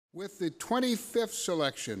With the 25th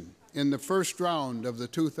selection in the first round of the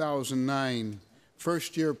 2009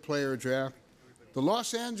 first-year player draft, the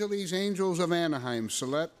Los Angeles Angels of Anaheim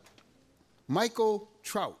select Michael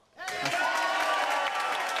Trout.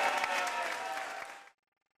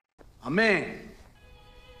 A man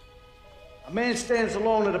stands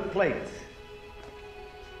alone at a plate.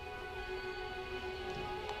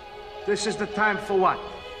 This is the time for what?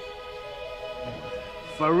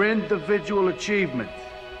 For individual achievement.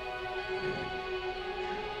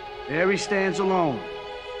 There he stands alone.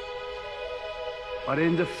 But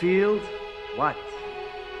in the field, what?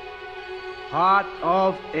 Part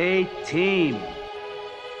of a team.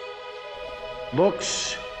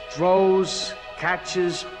 Looks, throws,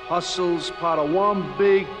 catches, hustles, part of one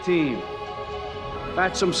big team.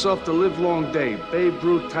 Bats himself the livelong day, Babe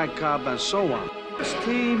Ruth, Ty Cobb, and so on. This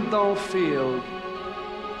team don't field.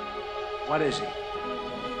 What is he?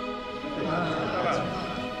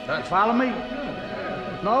 You follow me?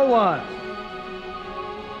 No one.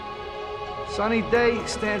 Sunny day,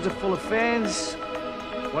 stands are full of fans.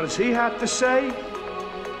 What does he have to say?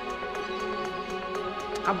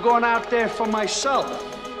 I'm going out there for myself.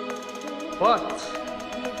 But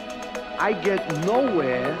I get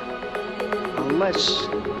nowhere unless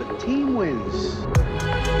the team wins.